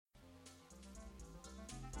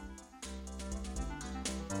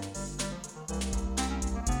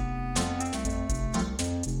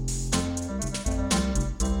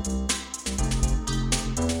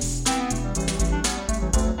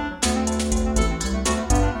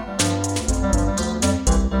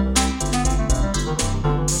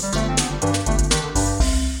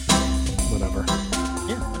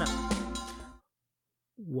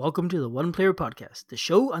welcome to the One Player Podcast, the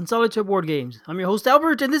show on solitaire board games. I'm your host,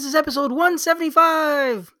 Albert, and this is episode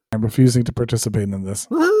 175. I'm refusing to participate in this.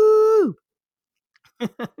 Woohoo!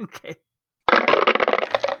 Okay.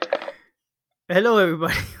 Hello,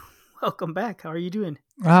 everybody. Welcome back. How are you doing?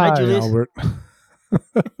 Hi, Julius. Albert.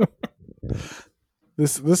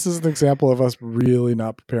 This is an example of us really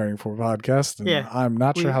not preparing for a podcast, and Yeah, I'm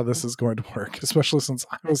not sure how this is going to work, especially since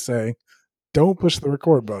I was saying, don't push the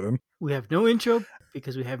record button. We have no intro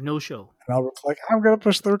because we have no show. And Albert's like, I'm going to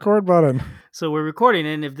push the record button. So we're recording,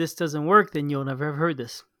 and if this doesn't work, then you'll never have heard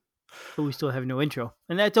this. But we still have no intro,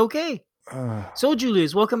 and that's okay. So,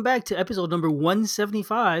 Julius, welcome back to episode number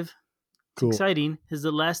 175. Cool. Exciting. This is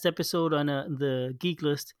the last episode on the Geek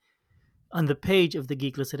List, on the page of the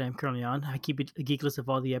Geek List that I'm currently on. I keep a Geek List of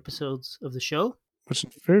all the episodes of the show. Which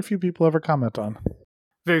very few people ever comment on.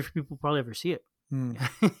 Very few people probably ever see it.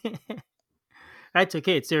 That's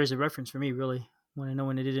okay. It's there as a reference for me, really. Want to know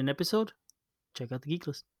when I did an episode? Check out the Geek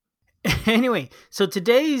List. Anyway, so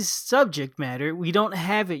today's subject matter, we don't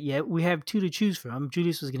have it yet. We have two to choose from.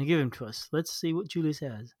 Julius was going to give them to us. Let's see what Julius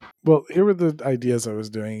has. Well, here were the ideas I was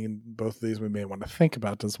doing, and both of these we may want to think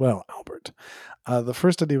about as well, Albert. The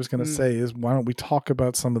first idea I was going to say is, why don't we talk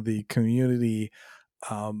about some of the community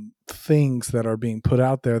things that are being put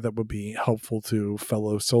out there that would be helpful to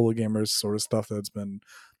fellow solo gamers, sort of stuff that's been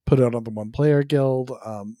put out on the One Player Guild,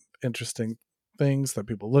 interesting things that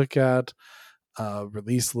people look at,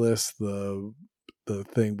 release lists, the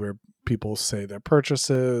thing where people say their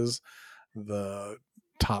purchases, the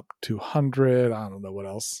top 200, I don't know what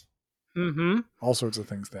else. All sorts of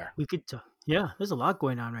things there. We could, there's a lot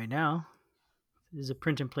going on right now. There's a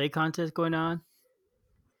print and play contest going on.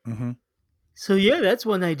 So yeah, that's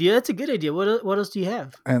one idea. That's a good idea. What else do you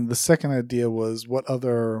have? And the second idea was, what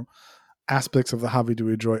other aspects of the hobby do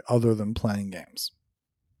we enjoy other than playing games?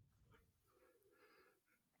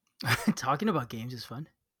 Talking about games is fun.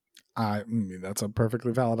 I mean, that's a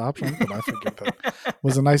perfectly valid option, but I figured that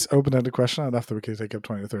was a nice open-ended question. Enough that we could take up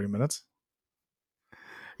 20 to 30 minutes.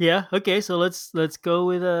 Yeah. Okay. So let's go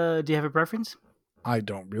with. Do you have a preference? I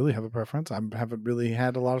don't really have a preference. I haven't really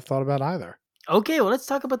had a lot of thought about either. Okay. Well, let's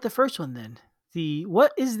talk about the first one then.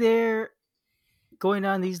 What is there going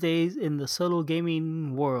on these days in the solo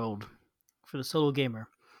gaming world for the solo gamer,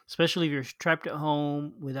 especially if you're trapped at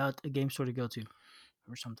home without a game store to go to,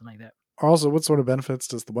 or something like that. Also, what sort of benefits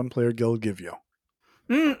does the One Player Guild give you?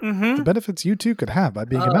 The benefits you too could have by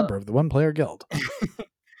being a member of the One Player Guild.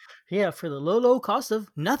 Yeah, for the low cost of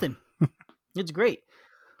nothing. It's great.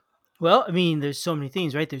 Well, I mean, there's so many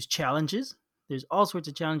things, right? There's challenges. There's all sorts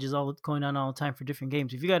of challenges all going on all the time for different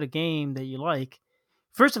games. If you got a game that you like,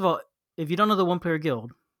 first of all, if you don't know the One Player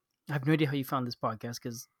Guild, I have no idea how you found this podcast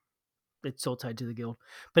because it's so tied to the guild.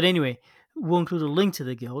 But anyway, we'll include a link to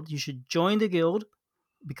the guild. You should join the guild,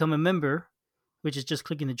 become a member, which is just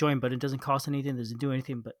clicking the join button. It doesn't cost anything, doesn't do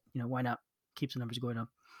anything, but why not? Keeps the numbers going up.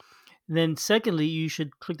 And then secondly, you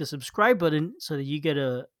should click the subscribe button so that you get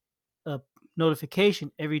a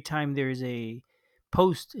notification every time there's a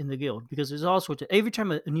post in the guild, because there's all sorts of, every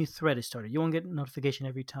time a new thread is started, you won't get a notification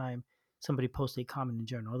every time somebody posts a comment in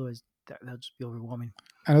general. Otherwise, that'll just be overwhelming.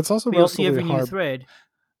 And it's also you'll see every hard. New thread.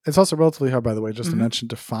 It's also relatively hard, by the way, just to mention,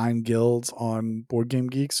 to find guilds on Board Game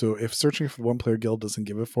Geek. So if searching for the One Player Guild doesn't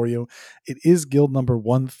give it for you, it is guild number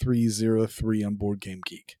 1303 on Board Game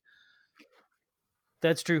Geek.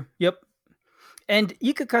 That's true. Yep. And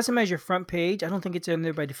you could customize your front page. I don't think it's in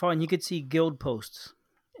there by default, and you could see guild posts.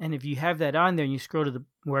 And if you have that on there and you scroll to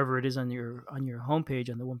wherever it is on your homepage,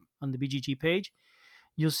 on the BGG page,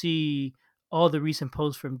 you'll see all the recent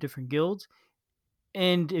posts from different guilds.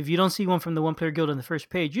 And if you don't see one from the One Player Guild on the first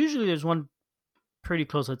page, usually there's one pretty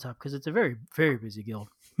close at the top because it's a very, very busy guild.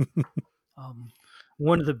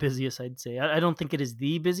 One of the busiest, I'd say. I don't think it is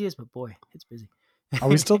the busiest, but boy, it's busy. Are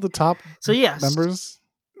we still the top members?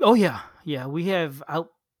 Oh, yeah. Yeah, we have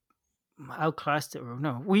outclassed it. Or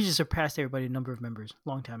no, we just surpassed everybody number of members a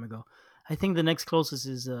long time ago. I think the next closest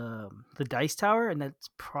is the Dice Tower, and that's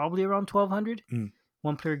probably around 1,200.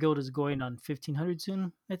 One Player Guild is going on 1,500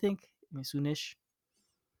 soon, I think. Soonish.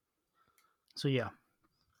 So yeah,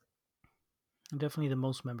 definitely the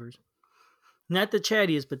most members. Not the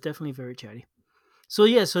chattiest, but definitely very chatty. So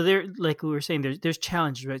yeah, so there, like we were saying, there's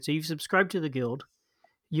challenges, right? So you've subscribed to the guild,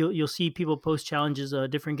 you'll see people post challenges, a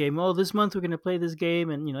different game. Oh, this month we're going to play this game,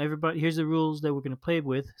 and everybody, here's the rules that we're going to play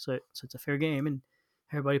with, so it's a fair game, and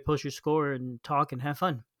everybody post your score and talk and have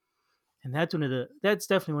fun. And that's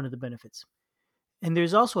definitely one of the benefits. And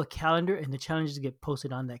there's also a calendar, and the challenges get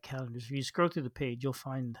posted on that calendar. So if you scroll through the page, you'll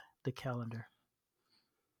find the calendar,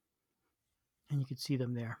 and you can see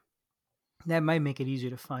them there. That might make it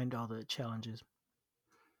easier to find all the challenges.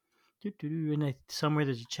 And somewhere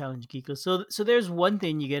there's a challenge geek list. So there's one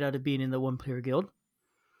thing you get out of being in the one player guild.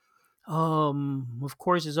 Of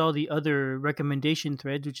course, there's all the other recommendation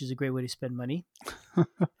threads, which is a great way to spend money.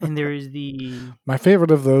 And there is the My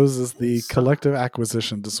favorite of those is the so, collective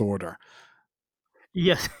acquisition disorder.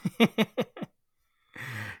 yes,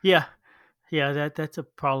 yeah, yeah. That's a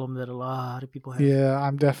problem that a lot of people have. Yeah,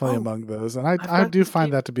 I'm definitely Oh, among those. And I've I got do this find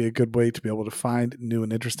game. that to be a good way to be able to find new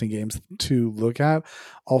and interesting games to look at.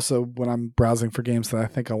 Also, when I'm browsing for games that I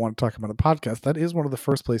think I want to talk about on the podcast, that is one of the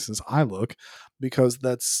first places I look because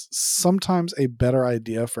that's sometimes a better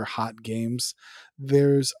idea for hot games.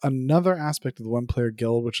 There's another aspect of the one player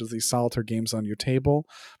guild, which is the solitaire games on your table,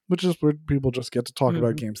 which is where people just get to talk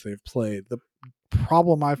about Mhm. games they've played. The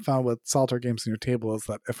problem I've found with solitaire games on your table is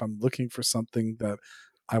that if I'm looking for something that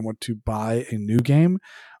I want to buy a new game,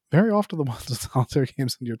 very often the ones with solitaire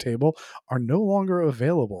games on your table are no longer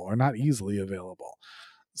available or not easily available.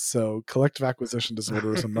 So collective acquisition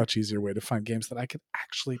disorder is a much easier way to find games that I can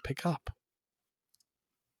actually pick up.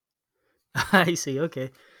 I see.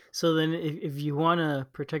 Okay. So then, if you want to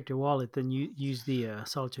protect your wallet, then you use the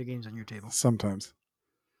solitaire games on your table. Sometimes.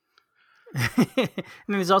 And then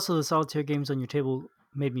there's also the solitaire games on your table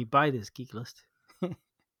made me buy this geek list,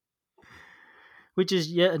 which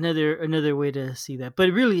is yet another way to see that.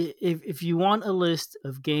 But really, if you want a list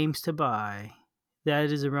of games to buy, that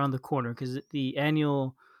is around the corner because the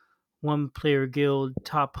annual One Player Guild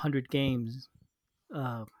top 100 games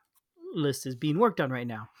uh, list is being worked on right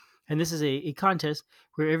now. And this is a contest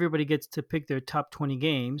where everybody gets to pick their top 20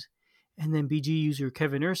 games. And then BG user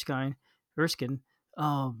Kevin Erskine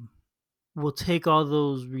will take all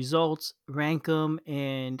those results, rank them,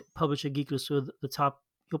 and publish a geek list with the top.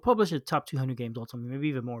 He'll publish the top 200 games ultimately, maybe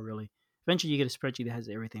even more, really. Eventually, you get a spreadsheet that has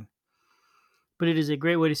everything. But it is a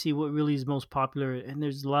great way to see what really is most popular. And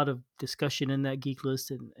there's a lot of discussion in that geek list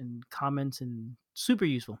and comments, and super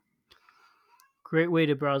useful. Great way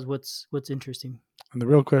to browse what's interesting. And the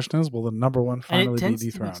real question is, will the number one And it finally be tends to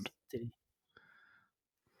be dethroned? steady.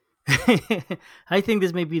 I think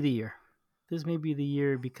this may be the year. This may be the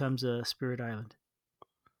year it becomes a Spirit Island.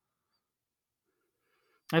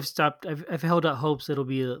 I've stopped. I've held out hopes it'll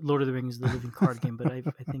be a Lord of the Rings: The Living Card game, but I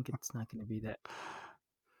think it's not going to be that.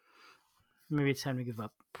 Maybe it's time to give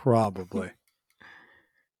up. Probably.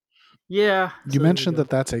 Yeah. You So there we mentioned go. that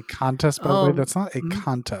that's a contest, by the way. Um. That's not a mm,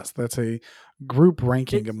 contest. That's a group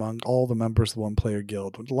ranking It's among all the members of the One Player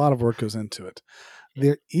Guild. A lot of work goes into it. it,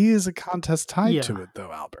 There is a contest tied yeah. to it,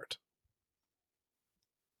 though, Albert.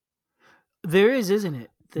 There is, isn't it?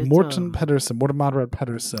 That Morten Monrad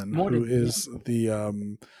Pedersen, who Morton. Yeah. is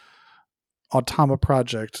the Automa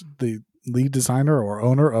Project, the lead designer or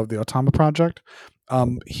owner of the Automa Project,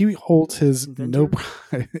 he holds his Inventor.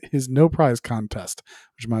 his no prize contest,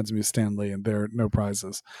 which reminds me of Stanley and their no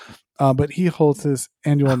prizes. But he holds his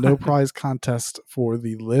annual no prize contest for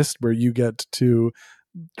the list where you get to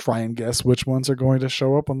try and guess which ones are going to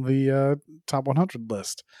show up on the top 100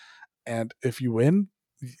 list. And if you win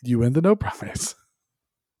the no prize.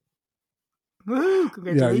 Woohoo!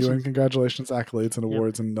 Yeah, you win Congratulations. congratulations, accolades, and Yep.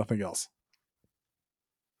 awards, and nothing else.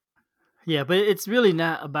 Yeah, but it's really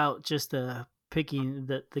not about just picking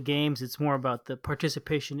the games. It's more about the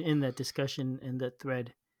participation in that discussion and that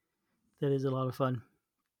thread. That is a lot of fun.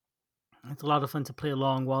 It's a lot of fun to play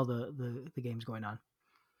along while the game's going on.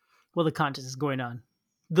 While the contest is going on.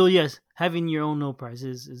 Though yes, having your own no prize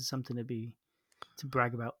is something to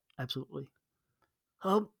brag about. Absolutely.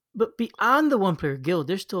 But beyond the one player guild,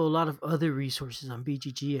 there's still a lot of other resources on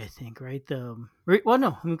BGG. I think, right? Well,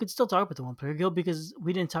 no, we could still talk about the one player guild because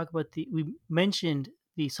we didn't talk about we mentioned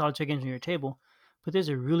the solitaire games on your table, but there's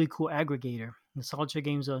a really cool aggregator, the solitaire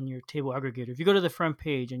games on your table aggregator. If you go to the front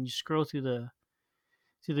page and you scroll through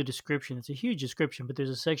the description, it's a huge description, but there's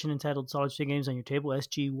a section entitled solitaire games on your table,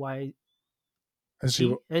 SGOYT.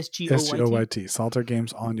 Salter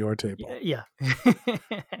games on your table. Yeah.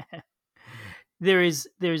 There's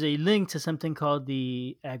a link to something called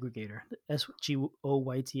the aggregator, the SGOYT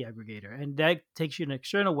aggregator, and that takes you to an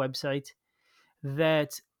external website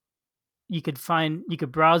that you could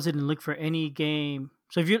browse it and look for any game.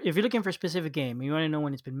 So if you're looking for a specific game and you want to know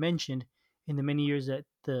when it's been mentioned in the many years that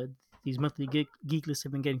these monthly geek lists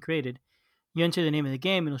have been getting created, you enter the name of the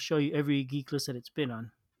game and it'll show you every geek list that it's been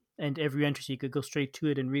on, and every entry. So you could go straight to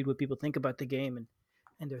it and read what people think about the game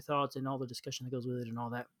and their thoughts and all the discussion that goes with it and all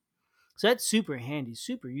that. So that's super handy,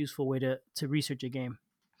 super useful way to research a game.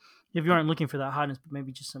 If you aren't looking for that hotness, but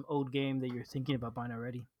maybe just some old game that you're thinking about buying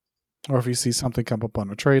already. Or if you see something come up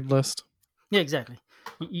on a trade list. Yeah, exactly.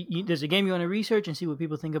 There's a game you want to research and see what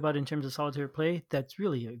people think about in terms of solitaire play. That's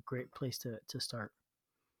really a great place to start.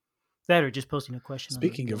 That or just posting a question on the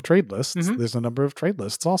Speaking of guild. trade lists, Mm-hmm. there's a number of trade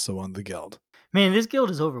lists also on the guild. Man, this guild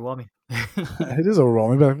is overwhelming. It is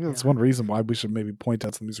overwhelming, but I think that's Yeah. one reason why we should maybe point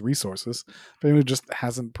out some of these resources. If anyone just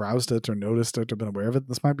hasn't browsed it or noticed it or been aware of it,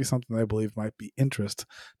 this might be something I believe might be interest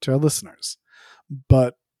to our listeners.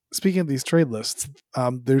 But speaking of these trade lists,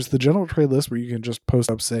 there's the general trade list where you can just post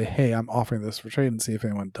up, say, hey, I'm offering this for trade, and see if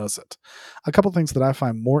anyone does it. A couple things that I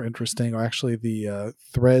find more interesting are actually the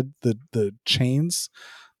thread, the chains,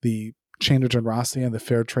 the chain of generosity and the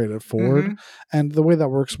fair trade it forward. Mm-hmm. And the way that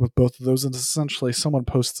works with both of those is essentially someone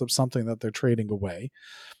posts up something that they're trading away.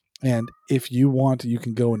 And if you want, you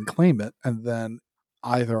can go and claim it. And then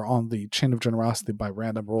either on the chain of generosity by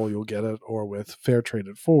random roll, you'll get it, or with fair trade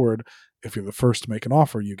it forward, if you're the first to make an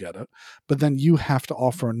offer, you get it. But then you have to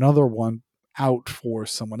offer another one out for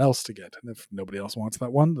someone else to get. And if nobody else wants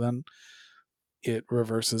that one, then it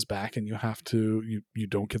reverses back and you have to, you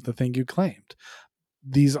don't get the thing you claimed.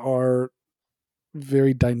 These are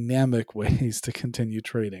very dynamic ways to continue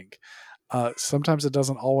trading. Sometimes it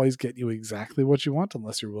doesn't always get you exactly what you want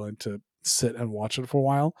unless you're willing to sit and watch it for a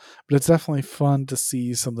while. But it's definitely fun to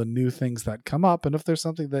see some of the new things that come up. And if there's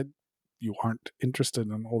something that you aren't interested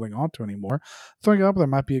in holding on to anymore, throwing it up there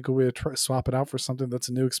might be a good way to swap it out for something that's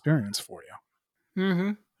a new experience for you.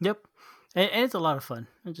 Mm-hmm. Yep. And it's a lot of fun.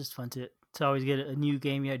 It's just fun to always get a new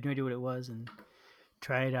game. You had no idea what it was and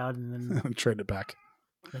try it out, and then, Trade it back.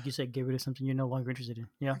 like you said, get rid of something you're no longer interested in.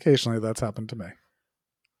 Yeah, Occasionally that's happened to me.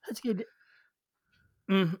 that's good.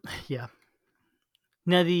 Yeah.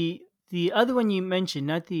 Now the other one you mentioned,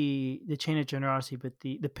 not the chain of generosity, but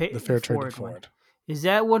the pay The fair trade forward it one. forward. Is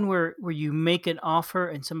that one where you make an offer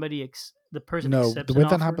and the person No, accepts the an way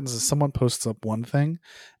that offer? happens is someone posts up one thing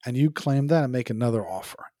and you claim that and make another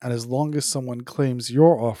offer. And as long as someone claims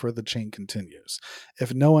your offer, the chain continues.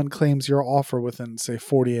 If no one claims your offer within, say,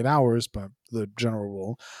 48 hours, by the general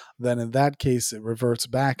rule, then in that case, it reverts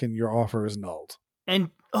back and your offer is nulled.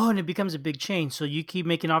 And it becomes a big chain. So you keep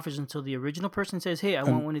making offers until the original person says, "Hey, I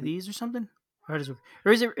want And one of these" or something. Or how does it?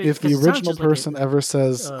 Or is it? if the Because it sounds original just like person ever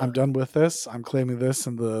says, uh, I'm done with this, I'm claiming this,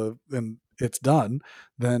 and it's done,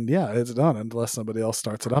 then yeah, it's done unless somebody else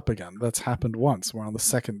starts it up again. That's happened once. We're on the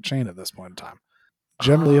second chain at this point in time.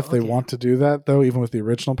 Generally, if they okay. want to do that, though, even with the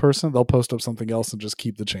original person, they'll post up something else and just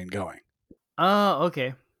keep the chain going.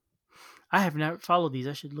 Okay. I have not followed these.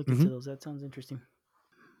 I should look Mm-hmm. into those. That sounds interesting.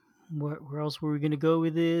 Where else were we gonna go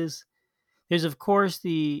with this? There's of course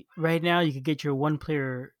the right now you could get your one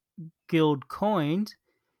player guild coins.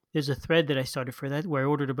 There's a thread that I started for that where I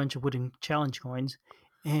ordered a bunch of wooden challenge coins.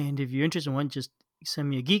 And if you're interested in one, just send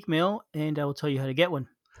me a geek mail and I will tell you how to get one,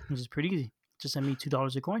 which is pretty easy. Just send me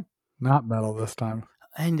 $2 a coin. Not metal this time.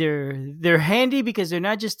 And they're handy because they're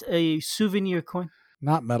not just a souvenir coin.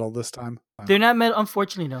 Not metal this time. They're not metal,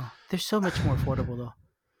 unfortunately. No, they're so much more affordable though.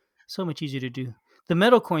 So much easier to do. The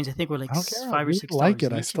metal coins I think were like I don't care. I five or really six like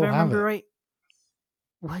dollars it. I each, if still I have remember it. right.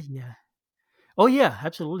 What? Yeah. Oh yeah,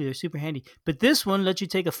 absolutely. They're super handy. But this one lets you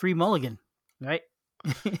take a free mulligan, right?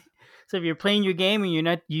 So if you're playing your game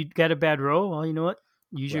and you got a bad roll, well, you know what?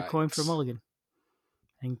 Use your Right. coin for a mulligan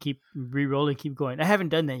and keep re-rolling, keep going. I haven't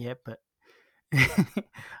done that yet, but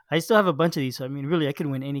I still have a bunch of these. So I mean, really, I could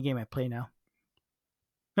win any game I play now.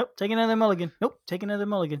 Nope, take another mulligan. Nope, take another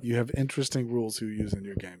mulligan. You have interesting rules you use in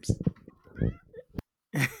your games.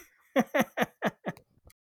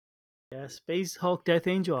 Yeah, Space Hulk Death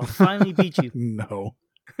Angel, I'll finally beat you. No.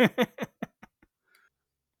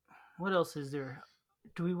 What else is there?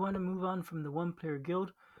 Do we want to move on from the one player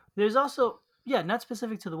guild? There's also, yeah, not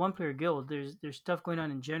specific to the one player guild. There's stuff going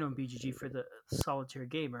on in general in BGG for the solitaire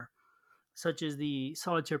gamer, such as the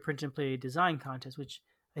solitaire print and play design contest, which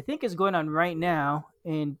I think is going on right now,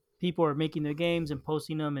 and people are making their games and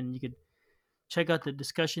posting them, and you could check out the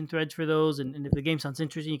discussion threads for those. And if the game sounds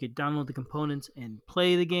interesting, you could download the components and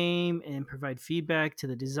play the game and provide feedback to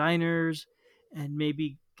the designers, and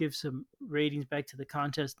maybe give some ratings back to the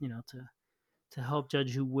contest, to help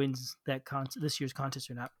judge who wins this year's contest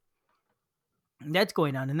or not. And that's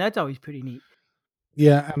going on, and that's always pretty neat.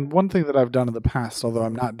 Yeah, and one thing that I've done in the past, although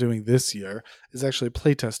I'm not doing this year, is actually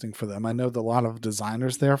playtesting for them. I know that a lot of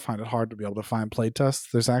designers there find it hard to be able to find playtests.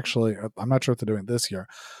 There's actually, I'm not sure if they're doing it this year,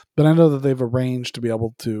 but I know that they've arranged to be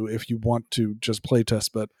able to, if you want to just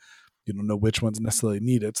playtest, but you don't know which ones necessarily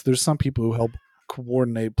need it. So there's some people who help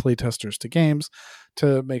coordinate playtesters to games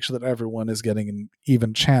to make sure that everyone is getting an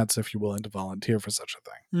even chance if you're willing to volunteer for such a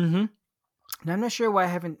thing. Mm-hmm. And I'm not sure why I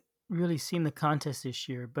haven't really seen the contest this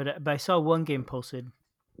year, but I saw one game posted,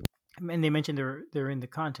 and they mentioned they're in the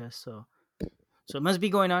contest, so it must be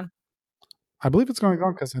going on. I believe it's going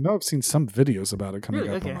on because I know I've seen some videos about it coming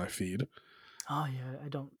Really? up on Okay. my feed. Oh yeah, I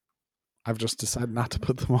don't. I've just decided not to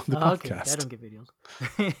put them on the Okay, I podcast. don't get videos.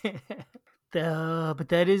 But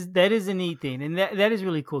that is a neat thing, and that is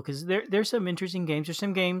really cool because there's some interesting games. There's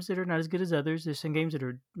some games that are not as good as others. There's some games that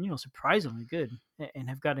are surprisingly good and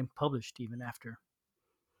have gotten published even after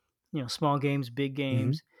small games, big Mhm.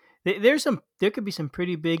 games. There could be some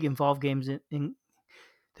pretty big involved games in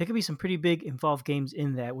there could be some pretty big involved games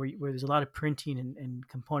in that where there's a lot of printing and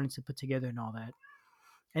components to put together and all that.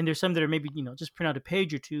 And there's some that are maybe just print out a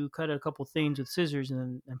page or two, cut out a couple things with scissors,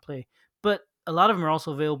 and play. But a lot of them are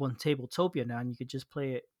also available in Tabletopia now, and you could just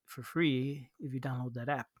play it for free if you download that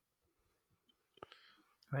app,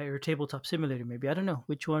 right? Or Tabletop Simulator, maybe. I don't know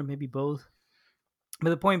which one, maybe both.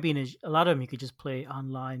 But the point being is, a lot of them you could just play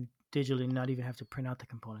online digitally and not even have to print out the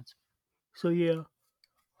components. So yeah.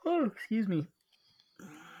 Oh, excuse me.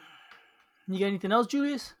 You got anything else,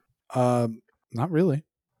 Julius? Not really.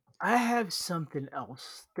 I have something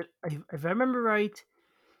else that, if I remember right,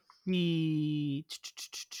 the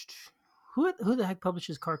who the heck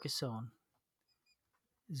publishes Carcassonne?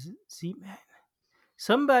 Z-Man.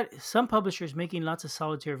 Some publishers making lots of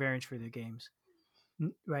solitaire variants for their games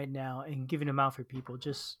right now and giving them out for people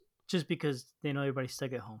just because they know everybody's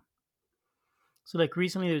stuck at home. So like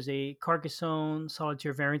recently, there's a Carcassonne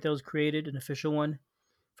solitaire variant that was created, an official one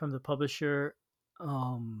from the publisher.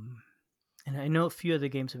 Um, and I know a few other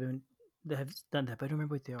games that have done that, but I don't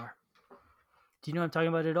remember what they are. Do you know what I'm talking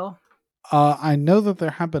about at all? I know that there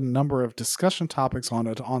have been a number of discussion topics on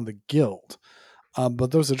it on the Guild, but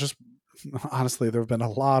those are just honestly there have been a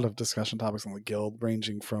lot of discussion topics on the Guild,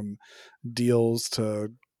 ranging from deals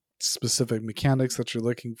to specific mechanics that you're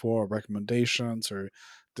looking for, recommendations or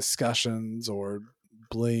discussions or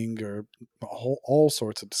bling or all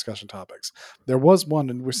sorts of discussion topics. There was one,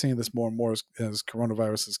 and we're seeing this more and more as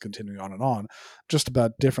coronavirus is continuing on, just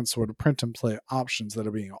about different sort of print and play options that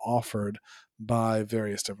are being offered by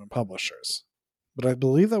various different publishers. But I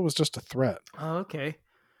believe that was just a thread. Oh, okay.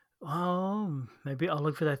 Maybe I'll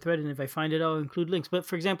look for that thread, and if I find it, I'll include links. But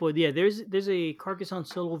for example, yeah, there's a Carcassonne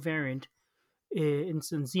solo variant in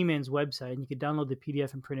Z-Man's website, and you could download the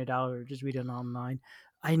PDF and print it out, or just read it online.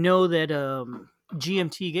 I know that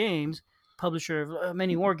GMT Games, publisher of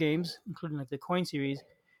many war games, including like the Coin series,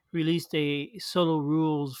 released a solo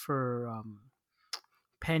rules for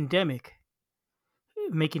Pandemic,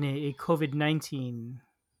 making a COVID-19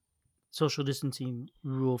 social distancing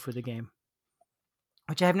rule for the game.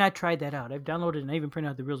 Which I have not tried that out. I've downloaded and I even printed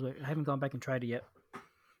out the rules, but I haven't gone back and tried it yet.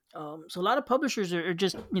 So a lot of publishers are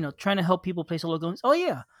just trying to help people play solo games. Oh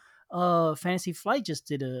yeah, Fantasy Flight just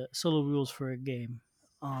did a solo rules for a game,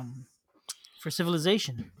 for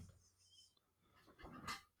Civilization.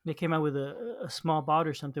 They came out with a small bot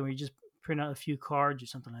or something where you just print out a few cards or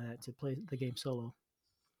something like that to play the game solo.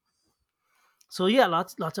 So yeah,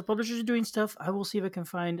 lots of publishers are doing stuff. I will see if I can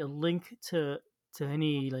find a link to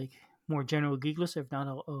any like more general geek list. If not,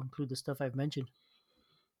 I'll include the stuff I've mentioned.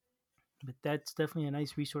 But that's definitely a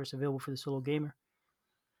nice resource available for the solo gamer.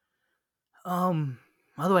 Um,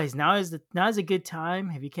 Otherwise, now is a good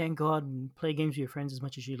time if you can't go out and play games with your friends as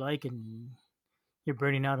much as you like, and you're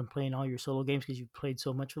burning out and playing all your solo games because you've played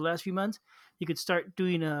so much for the last few months. You could start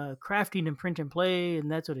doing crafting and print and play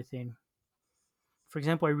and that sort of thing. For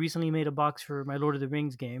example, I recently made a box for my Lord of the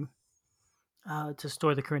Rings game to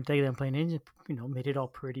store the current deck that I'm playing in. Made it all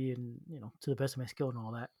pretty and to the best of my skill and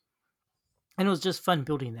all that. And it was just fun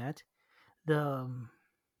building that.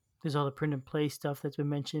 There's all the print and play stuff that's been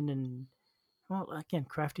mentioned, and well, again,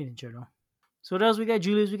 crafting in general. So what else we got,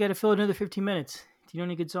 Julius? We got to fill another 15 minutes. Do you know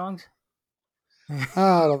any good songs?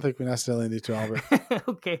 I don't think we necessarily need to, Albert.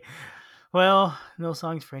 Okay. Well, no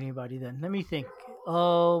songs for anybody then. Let me think.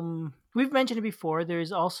 We've mentioned it before.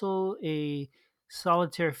 There's also a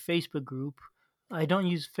solitaire Facebook group. I don't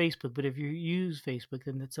use Facebook, but if you use Facebook,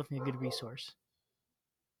 then that's definitely a good resource.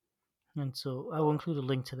 And so I will include a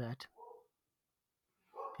link to that.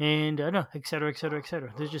 And I don't know, et cetera, et cetera, et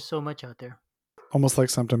cetera. There's just so much out there. Almost like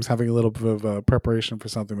sometimes having a little bit of preparation for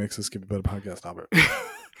something makes us give a better podcast, Albert.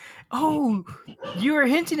 Oh, you were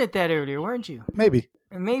hinting at that earlier, weren't you? Maybe.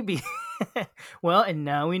 Maybe. Well, and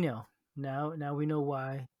now we know. Now we know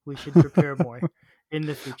why we should prepare more in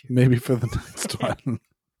the future. Maybe for the next one.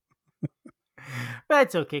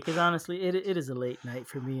 That's okay, because honestly, it is a late night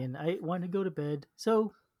for me, and I want to go to bed.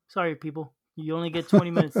 So sorry, people. You only get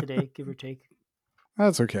 20 minutes today, give or take.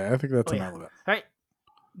 That's okay. I think that's Oh yeah. enough of it. All right.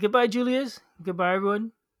 Goodbye, Julius. Goodbye,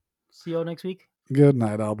 everyone. See you all next week. Good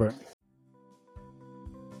night, Albert.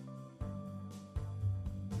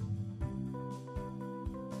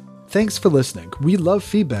 Thanks for listening. We love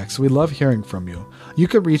feedback, so we love hearing from you. You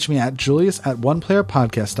can reach me at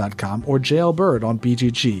julius@oneplayerpodcast.com or JLBird on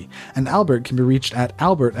BGG, and Albert can be reached at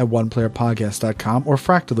albert@oneplayerpodcast.com or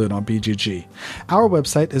Fractalune on BGG. Our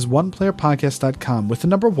website is oneplayerpodcast.com with the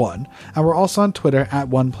number 1, and we're also on Twitter at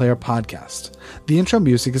oneplayerpodcast. The intro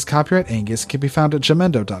music is copyright Angus, can be found at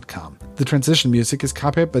jamendo.com. The transition music is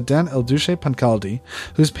copyright by Dan Elduce Pancaldi,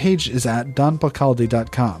 whose page is at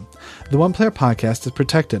donpancaldi.com. The One Player Podcast is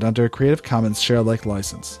protected under a Creative Commons share-alike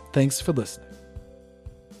license. Thanks for listening.